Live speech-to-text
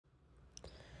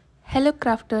Hello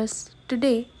crafters,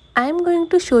 today I am going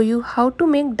to show you how to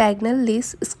make diagonal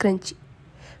lace scrunchie.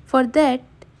 For that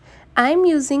I am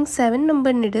using 7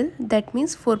 number needle, that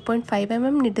means 4.5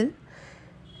 mm needle,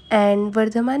 and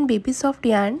Vardhaman baby soft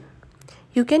yarn.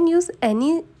 You can use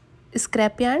any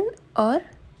scrap yarn or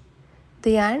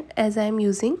the yarn as I am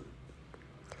using.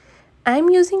 I am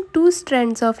using 2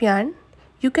 strands of yarn.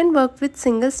 You can work with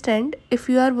single strand if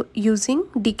you are using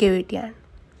DK weight yarn.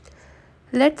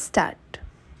 Let's start.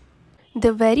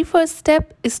 The very first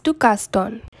step is to cast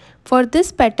on. For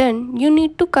this pattern, you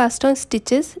need to cast on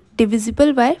stitches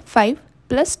divisible by 5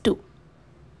 plus 2.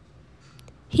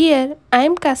 Here I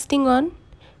am casting on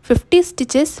 50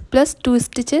 stitches plus 2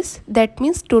 stitches, that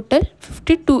means total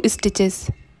 52 stitches.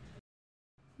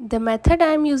 The method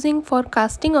I am using for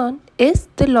casting on is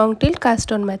the long tail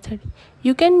cast on method.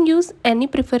 You can use any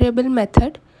preferable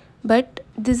method, but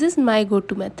this is my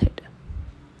go-to method.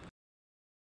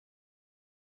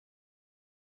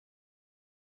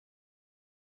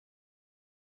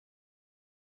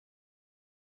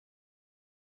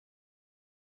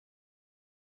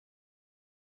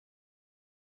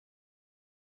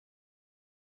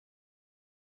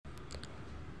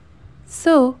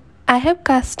 So I have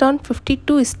cast on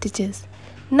 52 stitches.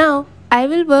 Now I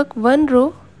will work one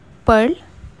row purl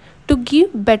to give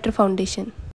better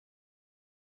foundation.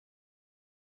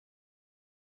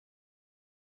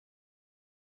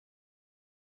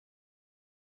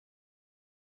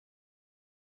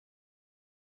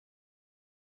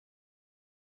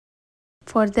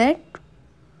 For that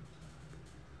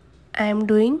I am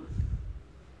doing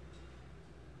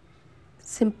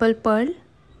simple purl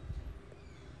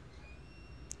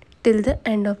till the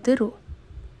end of the row.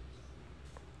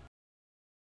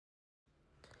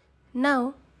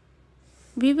 Now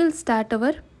we will start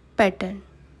our pattern.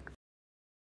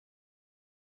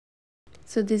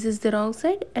 So this is the wrong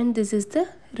side and this is the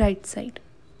right side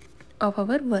of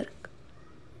our work.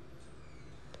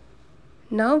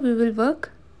 Now we will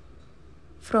work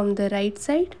from the right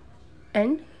side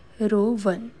and row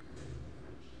 1.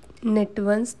 Knit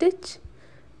 1 stitch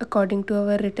according to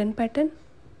our written pattern.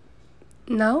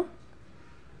 Now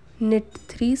knit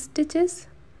 3 stitches.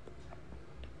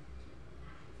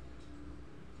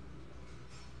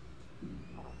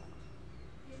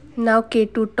 Now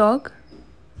K2 tog,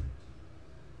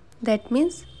 that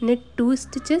means knit 2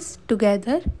 stitches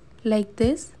together like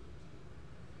this.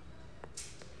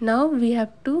 Now we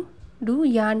have to do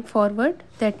yarn forward,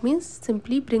 that means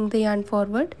simply bring the yarn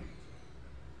forward.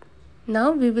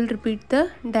 Now we will repeat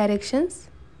the directions.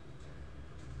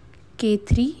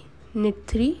 K3, knit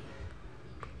 3,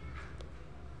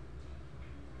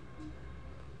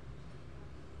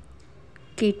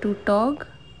 K2 tog,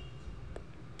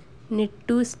 knit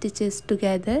 2 stitches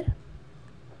together,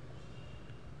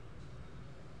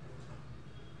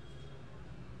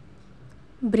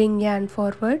 bring yarn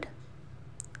forward.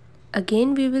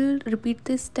 Again we will repeat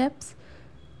the steps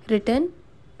written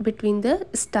between the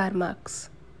star marks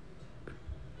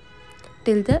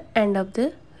till the end of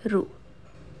the row.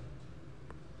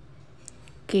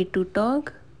 K2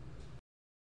 tog,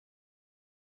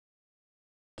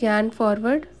 yarn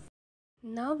forward.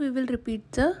 Now we will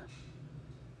repeat the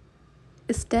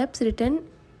steps written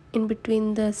in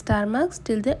between the star marks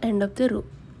till the end of the row.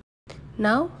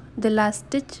 Now the last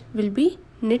stitch will be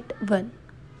knit 1.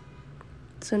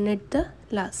 So knit the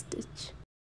last stitch.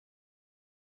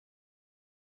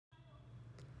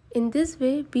 In this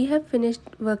way we have finished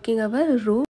working our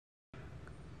row.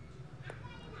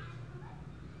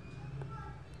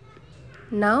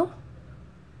 Now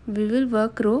we will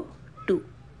work row 2.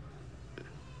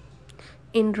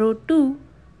 In row 2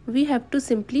 we have to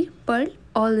simply purl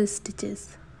all the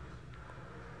stitches.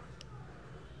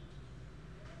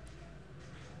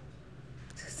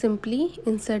 Simply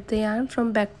insert the yarn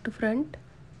from back to front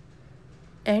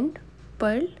and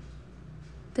purl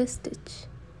the stitch.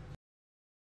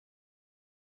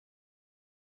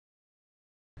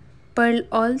 Purl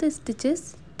all the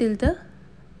stitches till the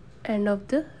end of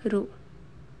the row.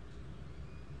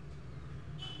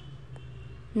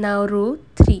 Now row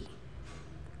 3.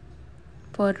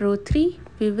 For row 3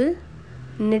 we will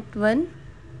knit 1.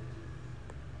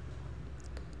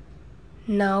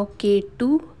 Now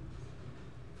K2,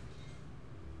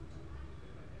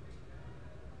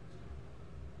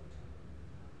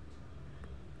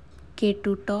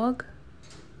 K2 tog,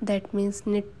 that means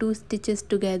knit 2 stitches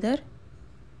together.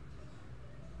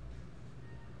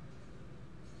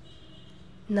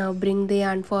 Now bring the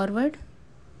yarn forward.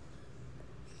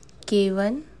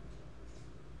 K1.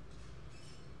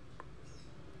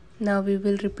 Now we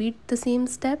will repeat the same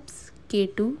steps.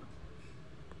 K2,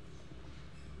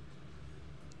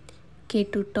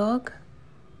 K2 tog,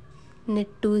 knit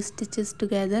 2 stitches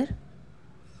together,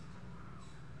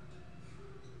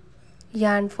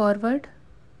 yarn forward,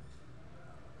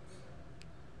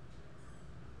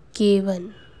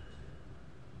 K1.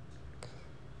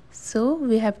 So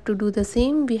we have to do the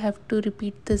same, we have to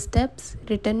repeat the steps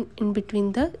written in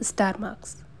between the star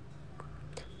marks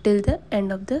till the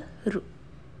end of the row,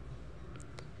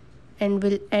 and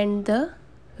we'll end the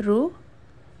row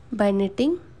by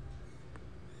knitting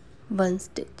 1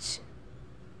 stitch.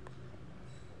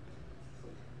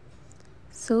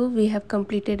 So we have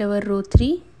completed our row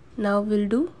 3. Now we'll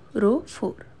do row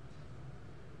 4.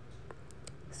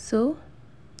 So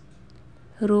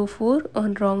row 4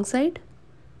 on wrong side,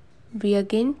 we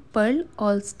again purl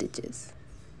all stitches.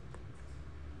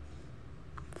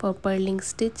 For purling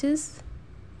stitches,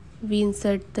 we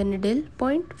insert the needle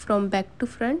point from back to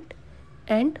front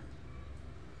and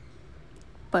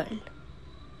purl.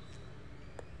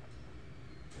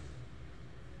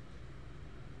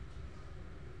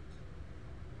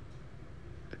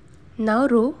 Now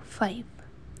row 5.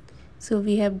 So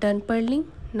we have done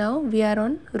purling. Now we are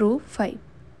on row 5,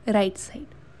 right side.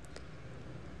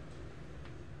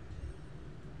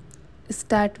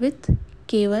 Start with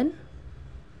K1.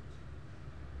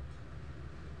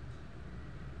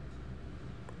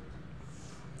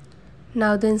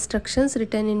 Now the instructions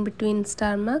written in between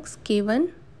star marks,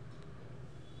 K1.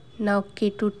 Now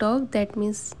K2 tog, that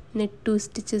means knit 2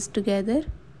 stitches together.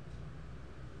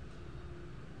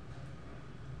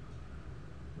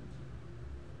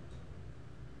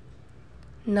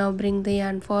 Now bring the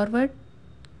yarn forward,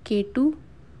 K2.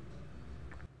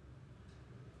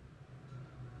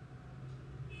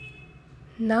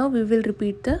 Now we will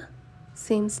repeat the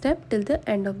same step till the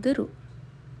end of the row.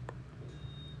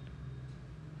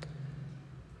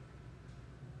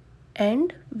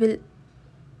 And we'll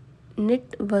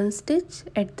knit 1 stitch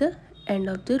at the end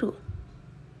of the row.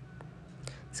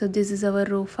 So this is our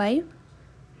row 5.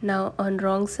 Now on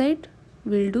wrong side,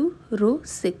 we'll do row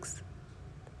 6.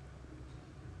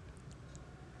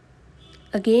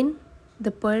 Again the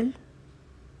purl,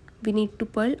 we need to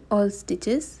purl all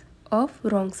stitches of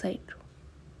wrong side.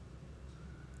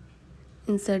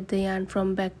 Insert the yarn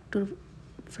from back to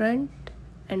front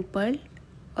and purl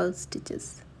all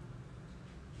stitches.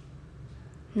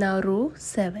 Now row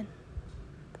 7.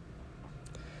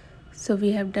 So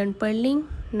we have done purling.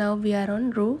 Now we are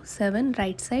on row 7,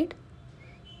 right side.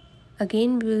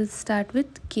 Again we will start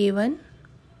with K1.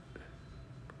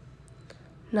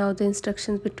 Now the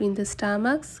instructions between the star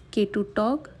marks, K2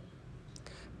 tog,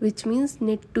 which means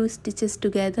knit 2 stitches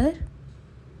together.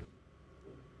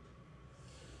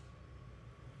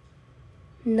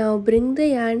 Now bring the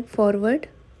yarn forward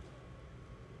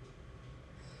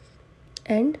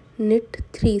and knit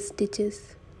 3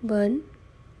 stitches, 1,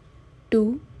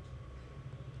 2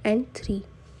 and 3.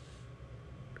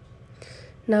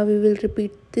 Now we will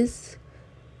repeat this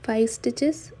 5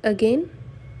 stitches again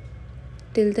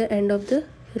till the end of the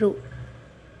row.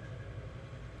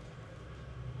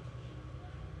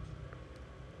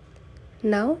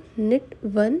 Now knit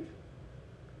 1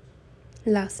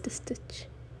 last stitch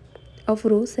of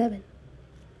row 7.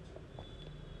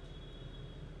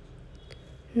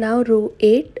 Now row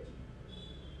 8,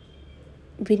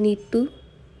 we need to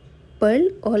purl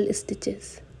all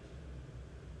stitches.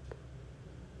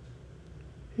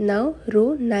 Now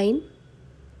row 9,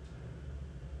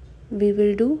 we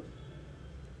will do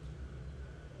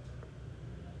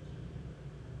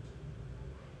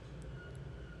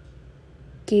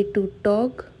K2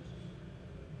 tog,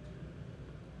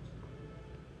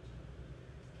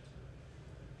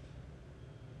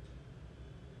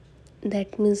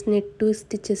 that means knit 2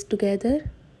 stitches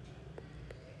together.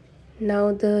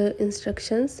 Now the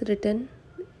instructions written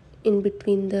in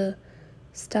between the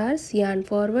stars, yarn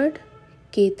forward,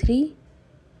 K3,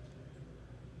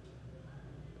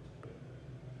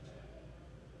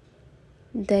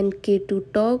 then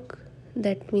K2 tog,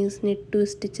 that means knit 2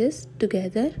 stitches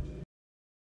together.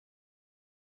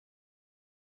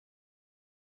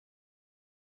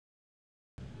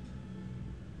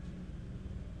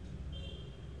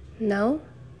 Now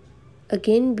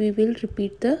again we will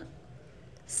repeat the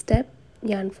step,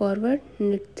 yarn forward,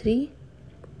 knit 3,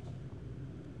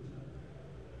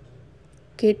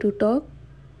 K2 tog,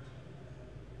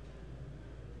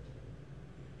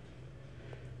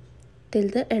 till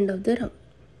the end of the round.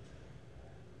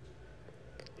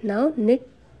 Now knit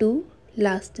 2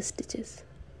 last stitches.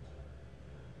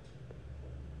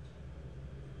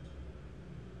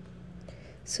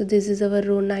 So this is our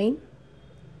row 9.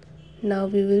 Now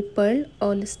we will purl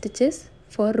all stitches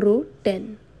for row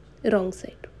 10, wrong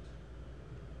side.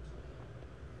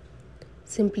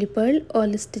 Simply purl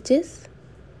all stitches.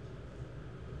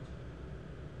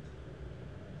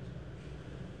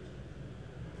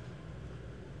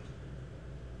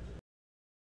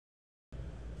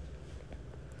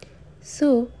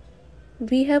 So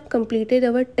we have completed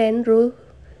our 10 row.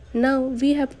 Now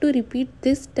we have to repeat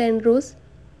this 10 rows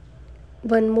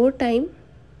one more time,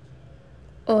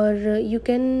 or you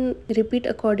can repeat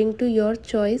according to your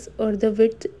choice or the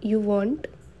width you want,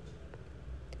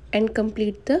 and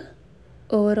complete the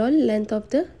overall length of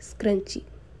the scrunchie.